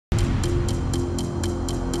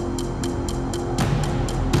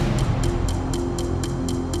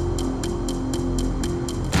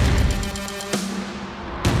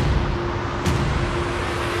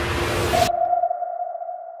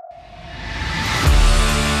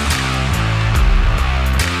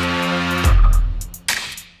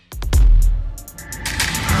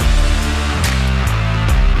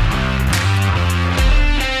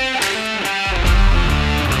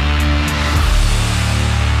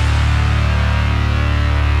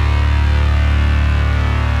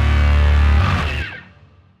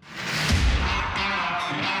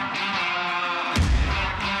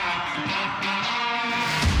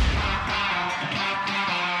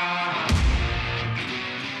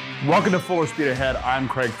Welcome to Fuller Speed Ahead. I'm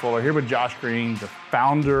Craig Fuller, here with Josh Green, the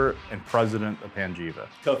founder and president of Panjiva.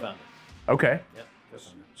 Co-founder. Okay. Yep,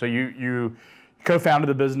 co-founder. So you co-founded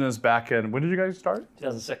the business back in, when did you guys start?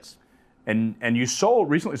 2006. And you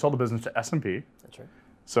recently sold the business to S&P. That's right.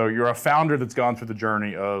 So you're a founder that's gone through the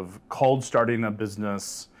journey of cold starting a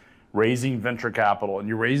business, raising venture capital, and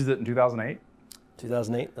you raised it in 2008?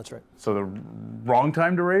 2008, that's right. So the wrong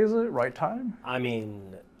time to raise it, right time? I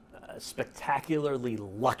mean, a spectacularly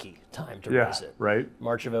lucky time to raise it. Right.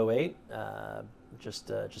 March of '08,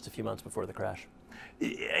 just a few months before the crash.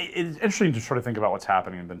 It's interesting to sort of think about what's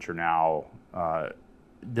happening in venture now.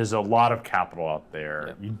 There's a lot of capital out there.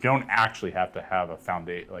 Yep. You don't actually have to have a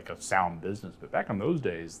foundation, like a sound business. But back in those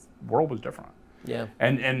days, the world was different. Yeah.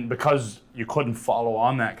 And because you couldn't follow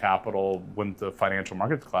on that capital when the financial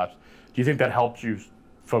markets collapsed, do you think that helped you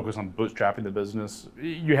focus on bootstrapping the business?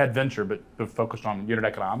 You had venture, but focused on unit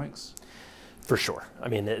economics? For sure. I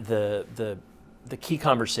mean, the key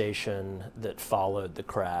conversation that followed the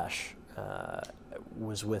crash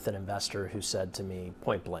was with an investor who said to me,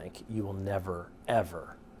 point blank, you will never,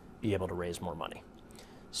 ever be able to raise more money.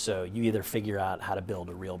 So you either figure out how to build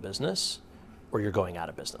a real business or you're going out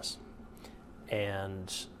of business.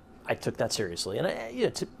 And I took that seriously.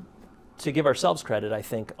 And to give ourselves credit, I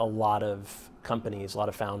think a lot of companies, a lot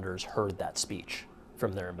of founders heard that speech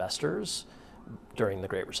from their investors during the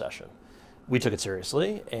Great Recession. We took it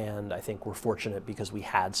seriously, and I think we're fortunate because we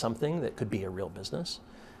had something that could be a real business.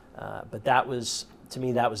 But that was, to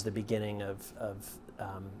me, that was the beginning of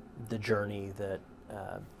the journey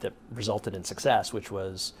that resulted in success, which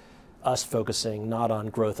was us focusing not on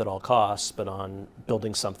growth at all costs, but on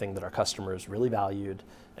building something that our customers really valued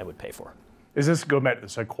and would pay for. Is this going back to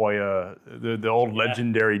Sequoia, the old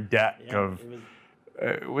legendary deck of?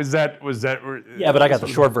 Was that? Yeah, but I got the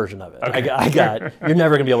short version of it. Okay. I got. You're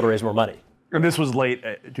never going to be able to raise more money. And this was late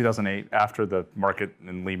 2008, after the market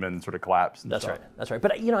and Lehman sort of collapsed. That's right. That's right.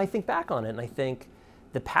 But I think back on it, and I think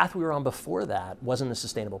the path we were on before that wasn't a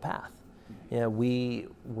sustainable path. We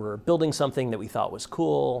were building something that we thought was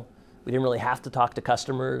cool. We didn't really have to talk to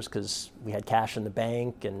customers because we had cash in the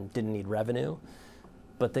bank and didn't need revenue.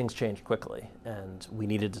 But things changed quickly, and we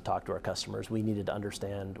needed to talk to our customers. We needed to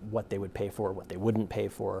understand what they would pay for, what they wouldn't pay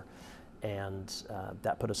for, and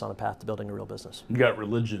that put us on a path to building a real business. You got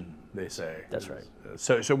religion, they say. That's right.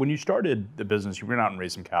 So when you started the business, you went out and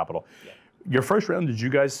raised some capital. Yeah. Your first round, were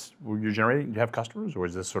you generating, did you have customers, or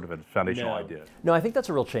is this sort of a foundational idea? No, I think that's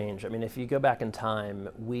a real change. I mean, if you go back in time,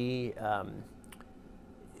 when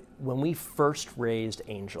we first raised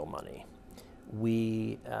angel money,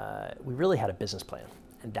 we really had a business plan.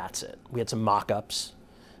 And that's it. We had some mock-ups,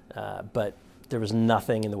 but there was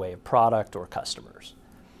nothing in the way of product or customers.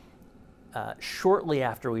 Shortly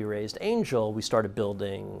after we raised Angel, we started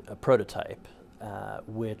building a prototype,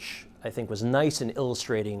 which I think was nice in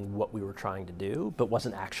illustrating what we were trying to do, but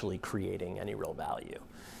wasn't actually creating any real value.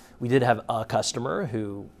 We did have a customer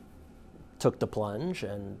who took the plunge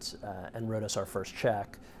and wrote us our first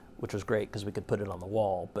check, which was great because we could put it on the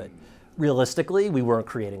wall. But realistically, we weren't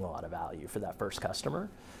creating a lot of value for that first customer.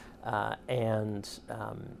 It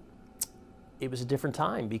was a different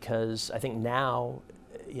time because I think now,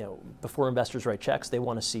 before investors write checks, they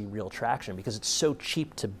want to see real traction because it's so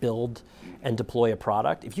cheap to build and deploy a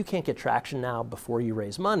product. If you can't get traction now before you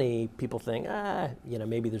raise money, people think,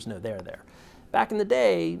 maybe there's no there there. Back in the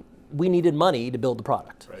day, we needed money to build the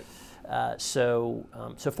product. Right. So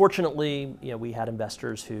fortunately, we had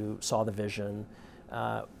investors who saw the vision.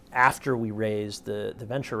 After we raised the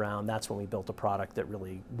venture round, that's when we built a product that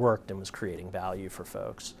really worked and was creating value for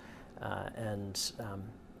folks. I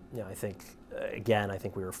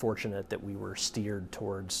think we were fortunate that we were steered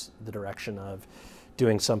towards the direction of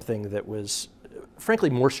doing something that was, frankly,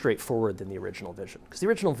 more straightforward than the original vision. Because the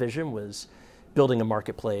original vision was building a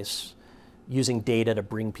marketplace, using data to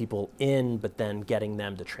bring people in, but then getting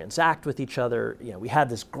them to transact with each other. We had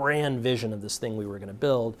this grand vision of this thing we were going to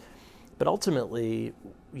build. But ultimately,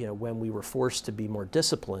 when we were forced to be more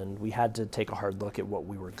disciplined, we had to take a hard look at what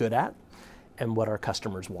we were good at and what our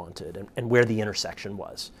customers wanted and where the intersection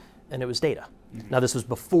was. And it was data. Mm-hmm. Now, this was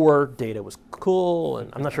before data was cool,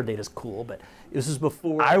 and I'm not sure data's cool, but this was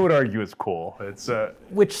before. I would argue it's cool. It's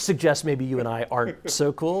which suggests maybe you and I aren't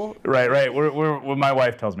so cool. Right. Well, my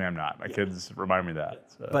wife tells me I'm not. My kids remind me that.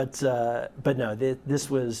 So. But no, this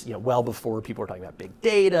was well before people were talking about big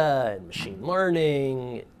data and machine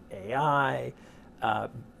learning, AI,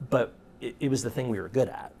 but it was the thing we were good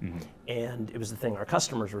at. Mm-hmm. And it was the thing our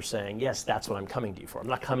customers were saying, yes, that's what I'm coming to you for. I'm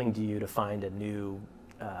not coming to you to find a new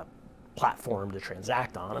platform to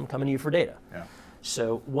transact on. I'm coming to you for data. Yeah.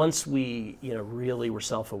 So once we really were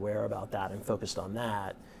self-aware about that and focused on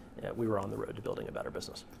that, we were on the road to building a better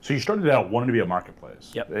business. So you started out wanting to be a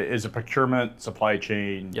marketplace. Yep. Is it procurement, supply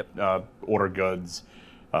chain, Yep. Order goods?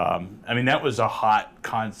 I mean, that was a hot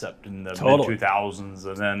concept in the mid-2000s,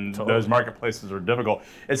 and then those marketplaces are difficult.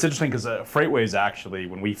 It's interesting because FreightWaves actually,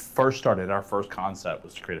 when we first started, our first concept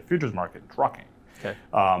was to create a futures market in trucking. Okay.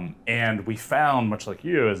 And we found, much like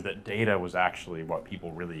you, is that data was actually what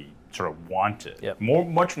people really sort of wanted, Yep.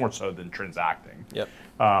 much more so than transacting. Yep.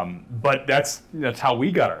 But that's how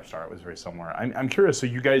we got our start. It was very similar. I'm curious. So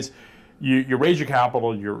you guys, you raise your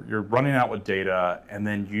capital, you're running out with data, and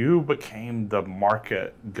then you became the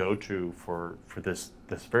market go-to for this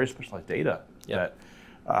very specialized data. Yep.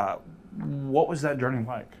 What was that journey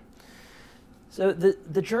like? So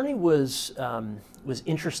the journey was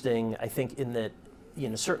interesting. I think in that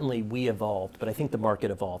certainly we evolved, but I think the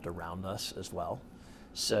market evolved around us as well.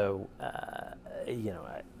 So I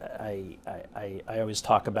always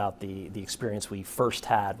talk about the experience we first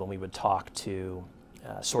had when we would talk to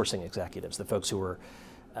sourcing executives, the folks who were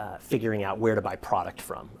figuring out where to buy product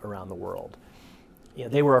from around the world.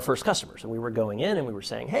 They were our first customers, and we were going in and we were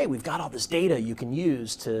saying, hey, we've got all this data you can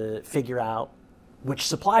use to figure out which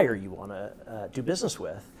supplier you want to do business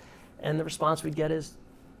with. And the response we'd get is,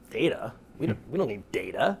 data? We don't need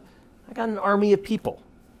data. I got an army of people.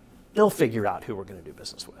 They'll figure out who we're going to do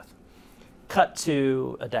business with. Cut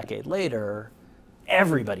to a decade later,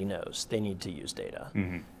 everybody knows they need to use data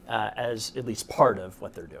as at least part of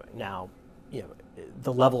what they're doing. Now,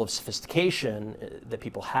 the level of sophistication that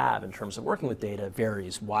people have in terms of working with data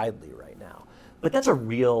varies widely right now. But that's a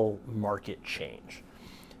real market change.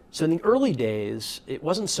 So in the early days, it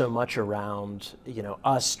wasn't so much around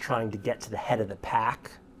us trying to get to the head of the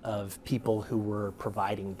pack of people who were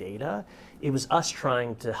providing data. It was us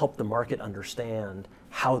trying to help the market understand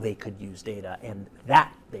how they could use data and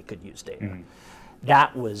that they could use data.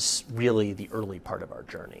 That was really the early part of our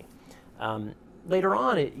journey. Later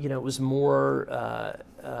on, it was more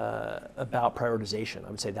about prioritization. I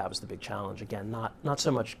would say that was the big challenge. Again, not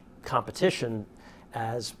so much competition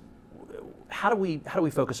as how do we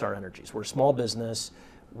focus our energies? We're a small business.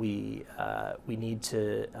 We need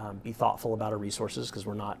to be thoughtful about our resources because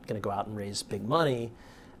we're not going to go out and raise big money.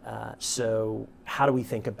 So how do we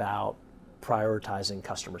think about prioritizing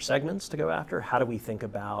customer segments to go after? How do we think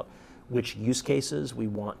about which use cases we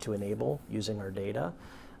want to enable using our data?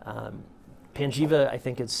 Panjiva, I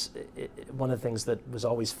think one of the things that was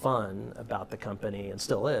always fun about the company and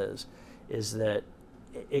still is that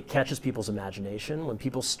it catches people's imagination. When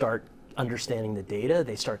people start understanding the data,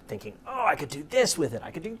 they start thinking, oh, I could do this with it,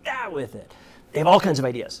 I could do that with it. They have all kinds of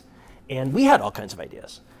ideas. And we had all kinds of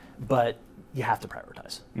ideas, but you have to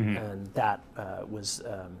prioritize. And that was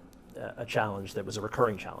a challenge that was a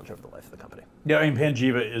recurring challenge over the life of the company. Yeah, I mean,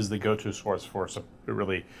 Panjiva is the go-to source for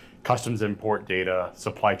really customs import data,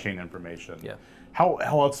 supply chain information. Yeah. How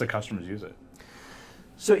else do customers use it?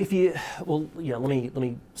 So let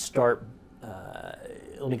me start.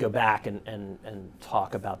 Let me go back and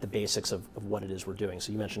talk about the basics of what it is we're doing.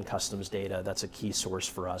 So you mentioned customs data. That's a key source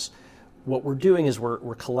for us. What we're doing is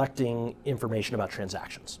we're collecting information about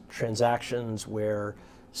transactions. Transactions where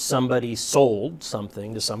somebody sold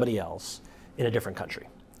something to somebody else in a different country.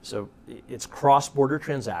 So it's cross-border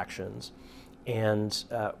transactions, and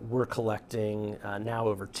we're collecting now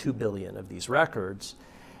over 2 billion of these records.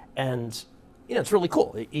 And it's really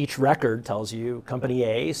cool. Each record tells you company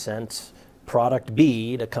A sent product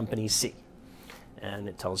B to company C. And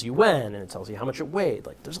it tells you when, and it tells you how much it weighed.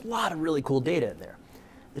 There's a lot of really cool data in there.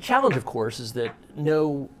 The challenge, of course, is that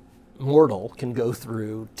no mortal can go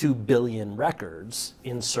through 2 billion records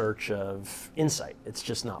in search of insight. It's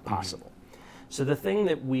just not possible. So the thing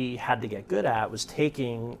that we had to get good at was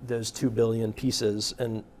taking those 2 billion pieces,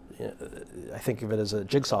 and I think of it as a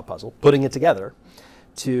jigsaw puzzle, putting it together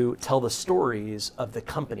to tell the stories of the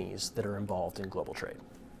companies that are involved in global trade.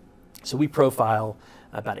 So we profile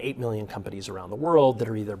about 8 million companies around the world that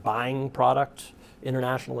are either buying product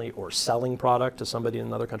internationally or selling product to somebody in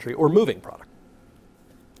another country or moving product.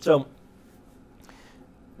 So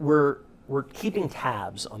we're keeping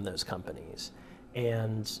tabs on those companies,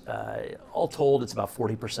 and all told, it's about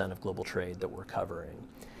 40% of global trade that we're covering.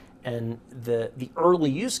 And the early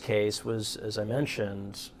use case was, as I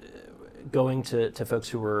mentioned, going to folks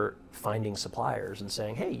who were finding suppliers and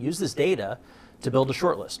saying, hey, use this data to build a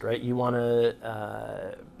short list, right? You want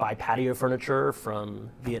to buy patio furniture from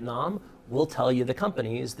Vietnam? We'll tell you the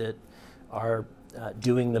companies that are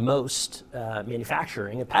doing the most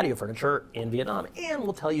manufacturing of patio furniture in Vietnam, and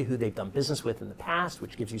we'll tell you who they've done business with in the past,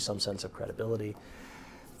 which gives you some sense of credibility.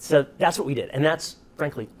 So that's what we did, and that's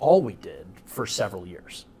frankly all we did for several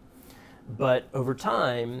years. But over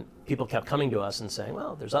time, people kept coming to us and saying,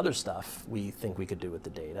 well, there's other stuff we think we could do with the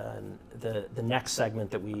data. And the next segment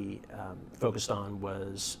that we focused on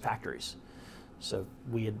was factories. So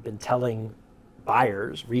we had been telling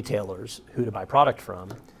buyers, retailers, who to buy product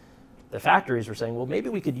from. The factories were saying, well, maybe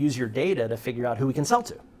we could use your data to figure out who we can sell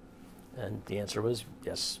to. And the answer was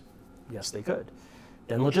yes, they could.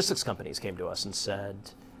 Then logistics companies came to us and said,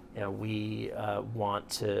 we want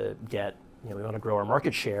to get, we want to grow our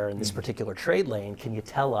market share in this particular trade lane. Can you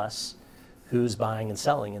tell us who's buying and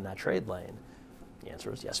selling in that trade lane? The answer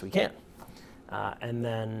was yes, we can. And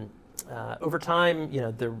then over time,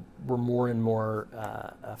 there were more and more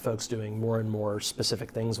folks doing more and more specific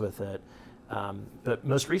things with it. But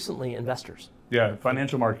most recently, investors. Yeah,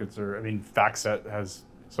 financial markets FactSet has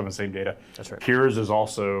some of the same data. That's right. Peers is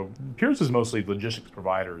mostly logistics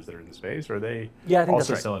providers that are in the space, or are they I think also that's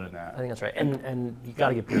right. still in that? I think that's right. And you got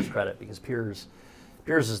to give Peers credit, because Peers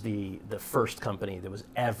is the first company that was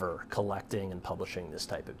ever collecting and publishing this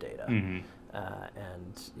type of data.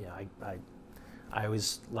 I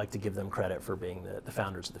always like to give them credit for being the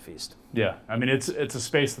founders of the feast. Yeah, it's a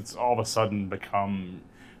space that's all of a sudden become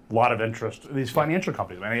a lot of interest. These financial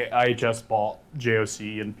companies. IHS bought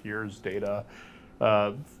JOC and Peers data.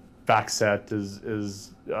 FactSet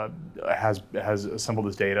has assembled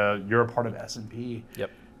this data. You're a part of S&P.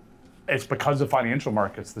 Yep. It's because of financial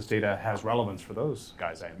markets this data has relevance for those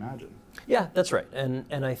guys, I imagine. Yeah, that's right. And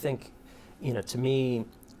I think, to me,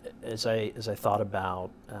 as I thought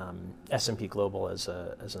about S&P Global as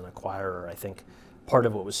an acquirer, I think part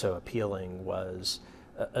of what was so appealing was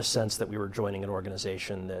a sense that we were joining an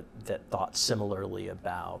organization that thought similarly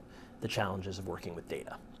about the challenges of working with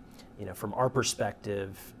data. From our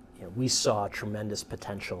perspective, we saw tremendous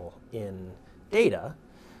potential in data,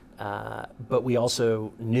 but we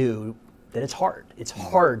also knew that it's hard. It's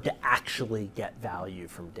hard to actually get value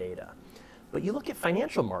from data. But you look at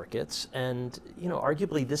financial markets, and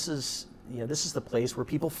arguably this is the place where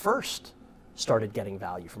people first started getting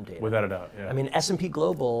value from data. Without a doubt, yeah. S&P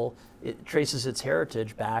Global, it traces its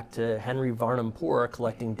heritage back to Henry Varnum Poor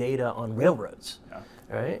collecting data on railroads,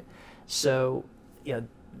 right? So,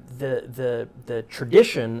 the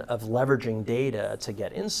tradition of leveraging data to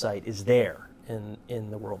get insight is there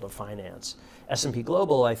in the world of finance. S&P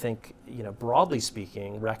Global, I think, broadly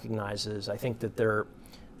speaking, recognizes, I think, that there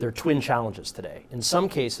are twin challenges today. In some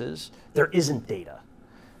cases, there isn't data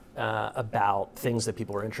about things that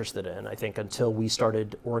people are interested in. I think until we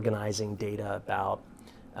started organizing data about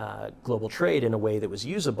global trade in a way that was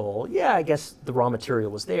usable, I guess the raw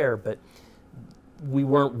material was there, but we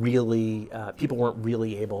weren't really, people weren't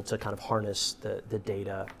really able to kind of harness the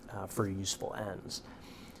data for useful ends.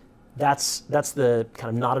 That's the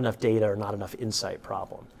kind of not enough data or not enough insight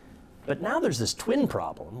problem. But now there's this twin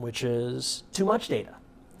problem, which is too much data.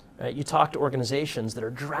 Right? You talk to organizations that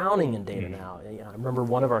are drowning in data now. I remember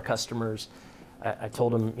one of our customers, I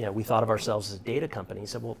told him, we thought of ourselves as a data company. He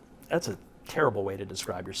said, well, that's a terrible way to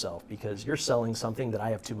describe yourself, because you're selling something that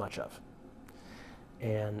I have too much of.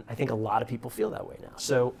 And I think a lot of people feel that way now.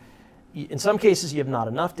 So in some cases you have not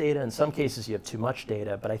enough data, in some cases you have too much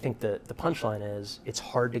data, but I think the punchline is it's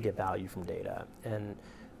hard to get value from data. And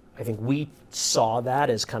I think we saw that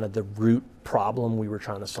as kind of the root problem we were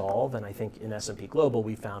trying to solve, and I think in S&P Global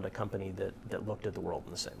we found a company that looked at the world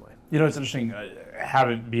in the same way. It's interesting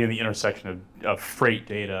having be in the intersection of freight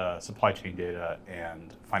data, supply chain data,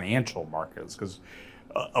 and financial markets, because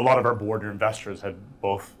a lot of our board and investors have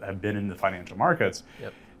been in the financial markets.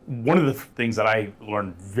 Yep. One of the things that I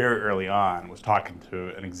learned very early on was talking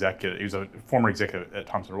to an executive. He was a former executive at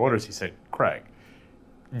Thomson Reuters. He said, Craig,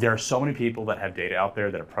 there are so many people that have data out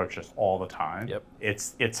there that approach us all the time. Yep.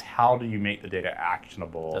 It's how do you make the data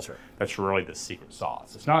actionable? That's right. That's really the secret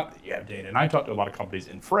sauce. It's not that you have data. And I talk to a lot of companies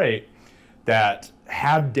in freight that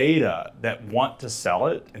have data that want to sell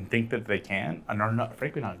it and think that they can, and are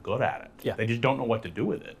frankly not good at it. Yeah. They just don't know what to do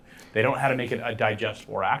with it. They don't know how to make it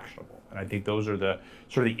digestible or actionable. And I think those are the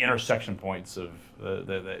sort of the intersection points of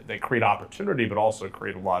they create opportunity, but also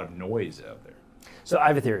create a lot of noise out there. So I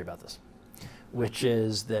have a theory about this, which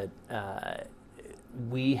is that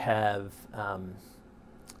we've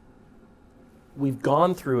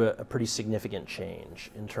gone through a pretty significant change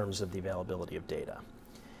in terms of the availability of data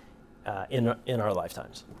in our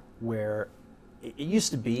lifetimes, where it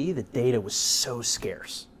used to be that data was so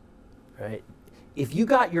scarce, right? If you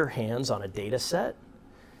got your hands on a data set,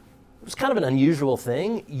 it was kind of an unusual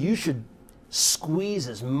thing. You should squeeze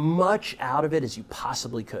as much out of it as you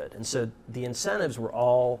possibly could. And so the incentives were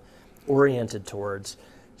all oriented towards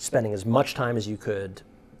spending as much time as you could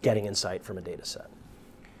getting insight from a data set.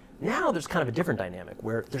 Now there's kind of a different dynamic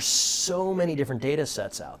where there's so many different data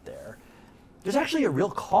sets out there. there's actually a real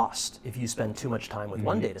cost if you spend too much time with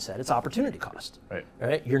one data set. It's opportunity cost. Right.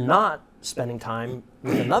 Right? You're not spending time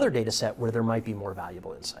with another data set where there might be more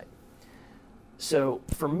valuable insight. So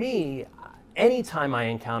for me, anytime I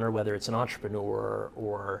encounter, whether it's an entrepreneur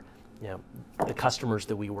or the customers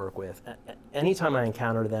that we work with, anytime I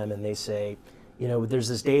encounter them and they say, there's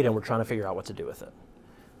this data and we're trying to figure out what to do with it,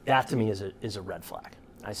 that to me is a red flag.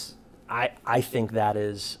 I think that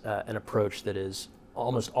is an approach that is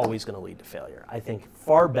almost always going to lead to failure. I think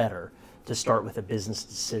far better to start with a business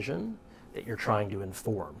decision that you're trying to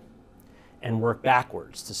inform and work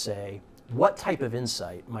backwards to say, what type of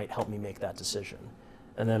insight might help me make that decision?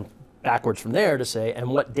 And then backwards from there to say, and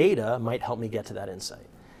what data might help me get to that insight?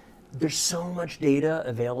 There's so much data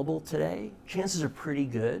available today, chances are pretty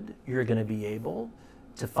good you're going to be able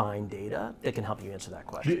to find data that can help you answer that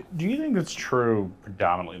question. Do you think that's true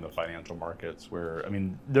predominantly in the financial markets where,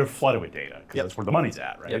 they're flooded with data because that's where the money's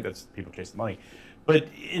at, right? That's people chasing the money. But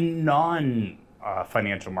in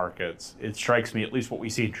non-financial markets, it strikes me, at least what we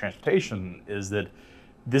see in transportation, is that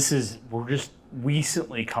we're just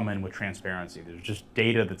recently come in with transparency. There's just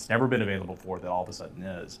data that's never been available before that all of a sudden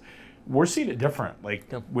is. We're seeing it different,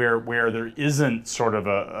 where there isn't sort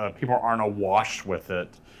of people aren't awash with it.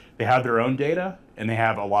 They have their own data and they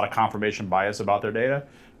have a lot of confirmation bias about their data,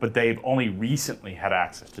 but they've only recently had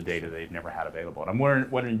access to data they've never had available. And I'm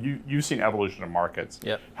wondering, you've seen evolution of markets.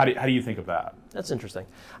 Yep. How do you think of that? That's interesting.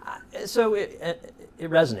 So it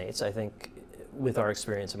resonates, I think, with our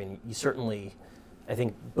experience. You certainly, I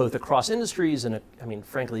think, both across industries and,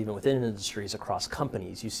 frankly, even within industries, across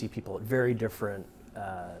companies, you see people at very different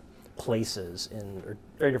places or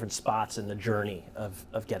very different spots in the journey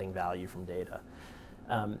of getting value from data.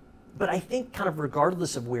 But I think kind of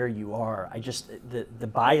regardless of where you are, the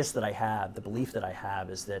bias that I have, the belief that I have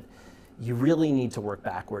is that you really need to work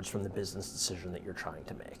backwards from the business decision that you're trying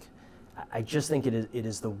to make. I just think it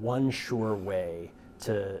is the one sure way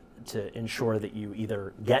to ensure that you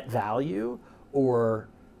either get value or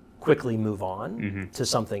quickly move on to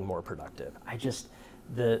something more productive.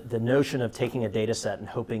 The notion of taking a data set and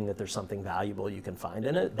hoping that there's something valuable you can find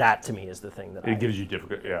in it, that to me is the thing that gives you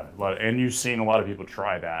difficult, and you've seen a lot of people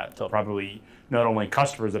try that. Totally. Probably not only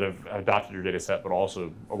customers that have adopted your data set, but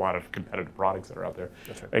also a lot of competitive products that are out there.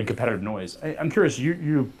 That's right. And competitive noise. I'm curious,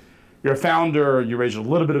 you're a founder, you raised a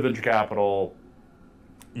little bit of venture capital.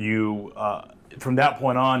 You, from that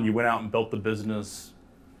point on, you went out and built the business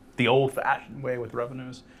the old-fashioned way with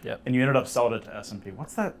revenues. Yep. And you ended up selling it to S&P.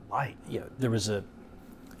 What's that like? There was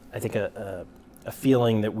I think a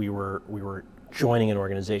feeling that we were joining an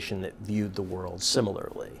organization that viewed the world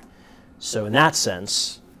similarly. So in that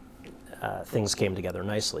sense, things came together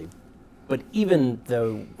nicely. But even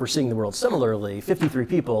though we're seeing the world similarly, 53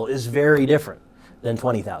 people is very different than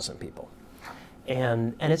 20,000 people.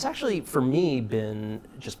 And it's actually, for me, been,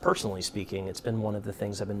 just personally speaking, it's been one of the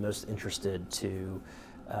things I've been most interested to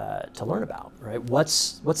learn about, right?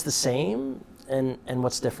 What's the same and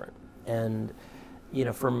what's different? And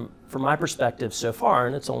from my perspective so far,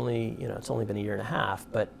 and it's only been a year and a half,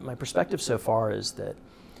 but my perspective so far is that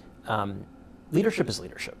leadership is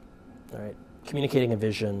leadership, right? Communicating a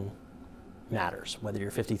vision matters, whether you're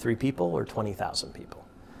 53 people or 20,000 people.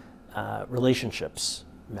 Relationships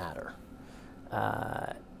matter.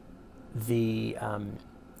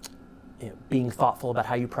 Being thoughtful about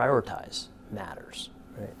how you prioritize matters,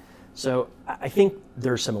 right? So I think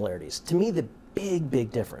there are similarities. To me, the big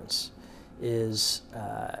difference is,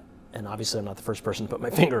 and obviously I'm not the first person to put my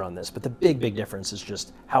finger on this, but the big difference is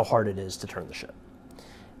just how hard it is to turn the ship.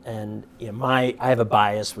 And I have a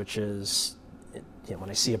bias, which is, when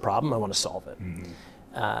I see a problem, I want to solve it.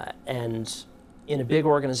 And in a big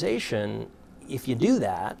organization, if you do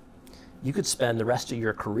that, you could spend the rest of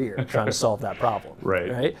your career trying to solve that problem.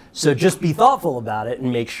 Right? So just be thoughtful about it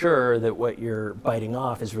and make sure that what you're biting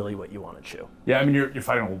off is really what you want to chew. Yeah, you're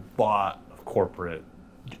fighting a lot of corporate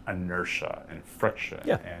inertia and friction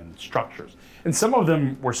and structures. And some of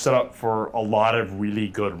them were set up for a lot of really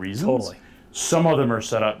good reasons. Totally. Some of them are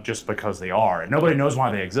set up just because they are, and nobody knows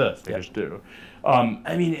why they exist. They just do. How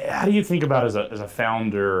do you think about as a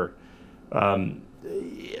founder?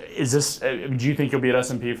 Is this? Do you think you'll be at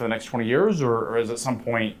S&P for the next 20 years, or is at some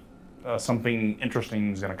point something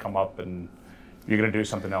interesting is going to come up and you're going to do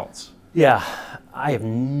something else? Yeah, I have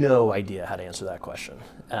no idea how to answer that question.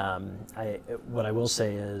 What I will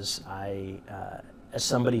say is, as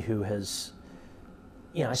somebody who has,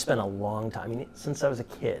 I spent a long time, since I was a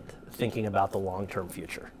kid, thinking about the long-term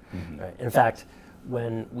future. Right? In fact,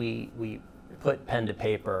 when we put pen to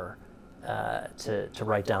paper to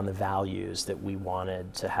write down the values that we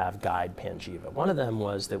wanted to have guide Panjiva, one of them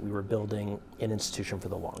was that we were building an institution for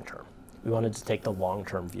the long term. We wanted to take the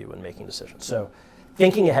long-term view in making decisions. So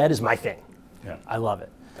thinking ahead is my thing. Yeah. I love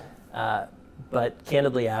it. But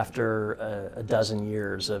candidly, after a dozen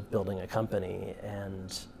years of building a company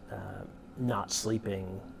and not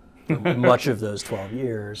sleeping much of those 12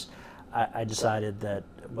 years, I decided that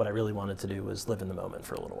what I really wanted to do was live in the moment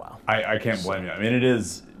for a little while. I can't blame you. I mean, it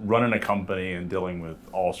is running a company and dealing with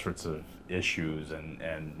all sorts of issues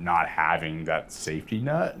and not having that safety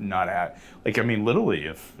net, literally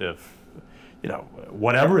if you know,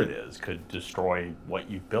 whatever it is could destroy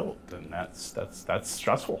what you've built, and that's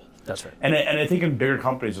stressful. That's right. And I think in bigger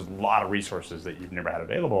companies, there's a lot of resources that you've never had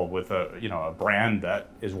available with a brand that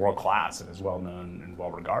is world class and is well known and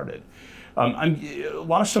well regarded. A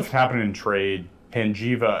lot of stuff happening in trade.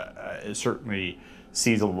 Panjiva certainly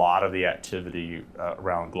sees a lot of the activity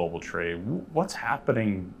around global trade. What's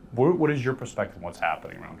happening? What is your perspective on what's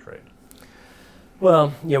happening around trade?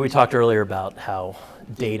 Well, we talked earlier about how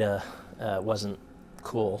data wasn't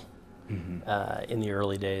cool in the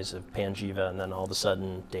early days of Panjiva, and then all of a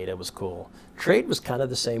sudden data was cool. Trade was kind of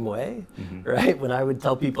the same way, right? When I would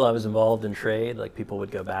tell people I was involved in trade, like people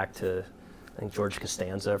would go back to, I think, George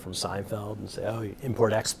Costanza from Seinfeld and say, oh,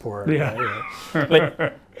 import-export. Yeah. Right?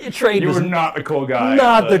 But trade was... You were not the cool guy.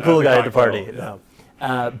 Not the cool guy at the party, yeah.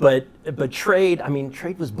 no. But trade,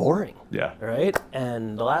 trade was boring. Yeah. Right?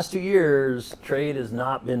 And the last 2 years, trade has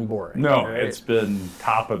not been boring. No, right? it's been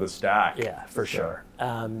top of the stack. Yeah, for sure.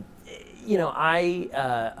 I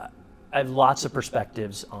have lots of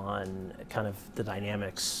perspectives on kind of the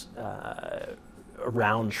dynamics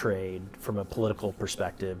around trade from a political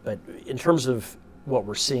perspective. But in terms of what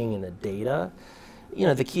we're seeing in the data,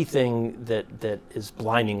 the key thing that is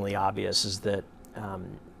blindingly obvious is that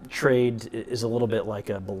trade is a little bit like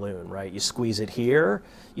a balloon, right? You squeeze it here,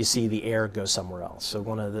 you see the air go somewhere else. So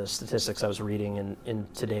one of the statistics I was reading in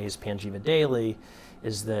today's Panjiva Daily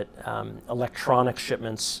is that electronic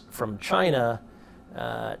shipments from China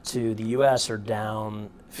to the US are down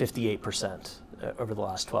 58% over the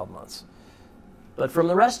last 12 months. But from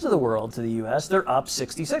the rest of the world to the US, they're up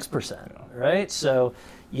 66%, right? So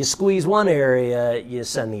you squeeze one area, you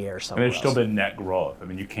send the air somewhere And there's still been net growth. I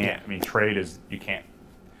mean, you can't, trade is, you can't,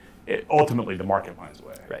 ultimately the market finds a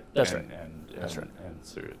way. Right, that's right. That's right. And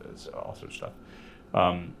so there's all sorts of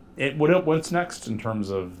stuff. What's next in terms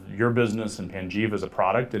of your business and Panjiva as a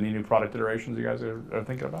product? Any new product iterations you guys are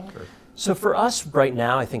thinking about? Or? So for us right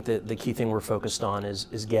now, I think that the key thing we're focused on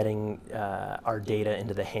is getting our data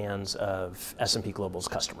into the hands of S&P Global's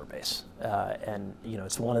customer base. And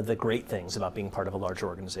it's one of the great things about being part of a large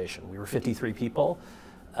organization. We were 53 people.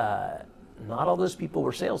 Not all those people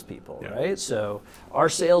were salespeople, right? So our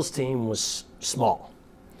sales team was small.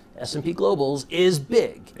 S&P Global's is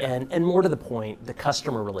big, and more to the point, the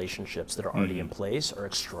customer relationships that are already in place are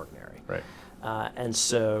extraordinary. Right. And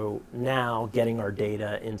so now getting our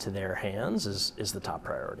data into their hands is the top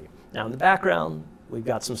priority. Now in the background, we've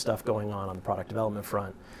got some stuff going on the product development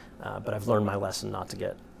front, but I've learned my lesson not to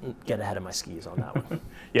get ahead of my skis on that one.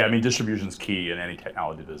 Yeah, distribution's key in any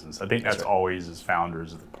technology business. I think that's right. Always, as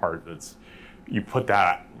founders, the part that's, you put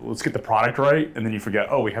that, let's get the product right, and then you forget,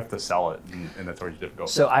 oh, we have to sell it, and that's always difficult.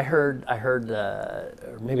 So I heard,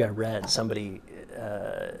 or maybe I read somebody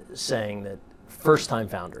saying that first-time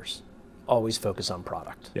founders always focus on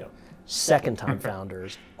product. Yeah. Second-time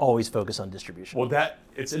founders always focus on distribution. Well,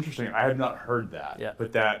 it's interesting. I have not heard that,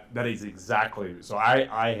 but that is exactly. So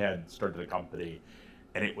I had started a company,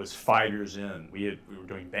 and it was 5 years in. We were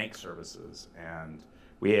doing bank services, and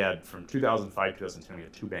we had, from 2005 to 2010, we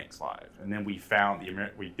had 2 banks live. And then we found,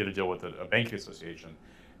 we did a deal with a banking association.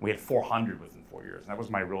 We had 400 within 4 years. And that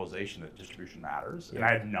was my realization that distribution matters. Yeah. And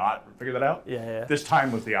I had not figured that out. Yeah. This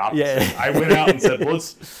time was the opposite. Yeah. I went out and said, well,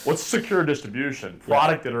 let's secure distribution.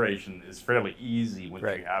 Product iteration is fairly easy once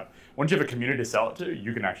you have a community to sell it to,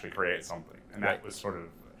 you can actually create something. And that was sort of,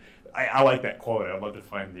 I like that quote. I'd love to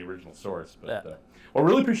find the original source. But well,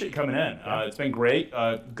 really appreciate you coming in. It's been great.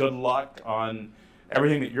 Good luck on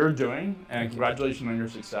everything that you're doing, and congratulations on your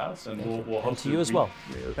success. And we'll hope to you as well.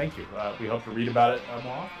 Thank you. We hope to read about it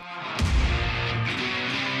more often.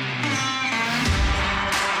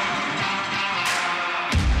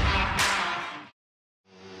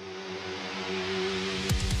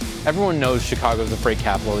 Everyone knows Chicago is the freight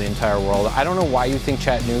capital of the entire world. I don't know why you think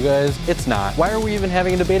Chattanooga is. It's not. Why are we even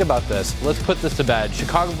having a debate about this? Let's put this to bed.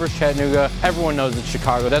 Chicago versus Chattanooga. Everyone knows it's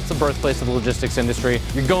Chicago. That's the birthplace of the logistics industry.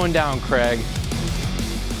 You're going down, Craig.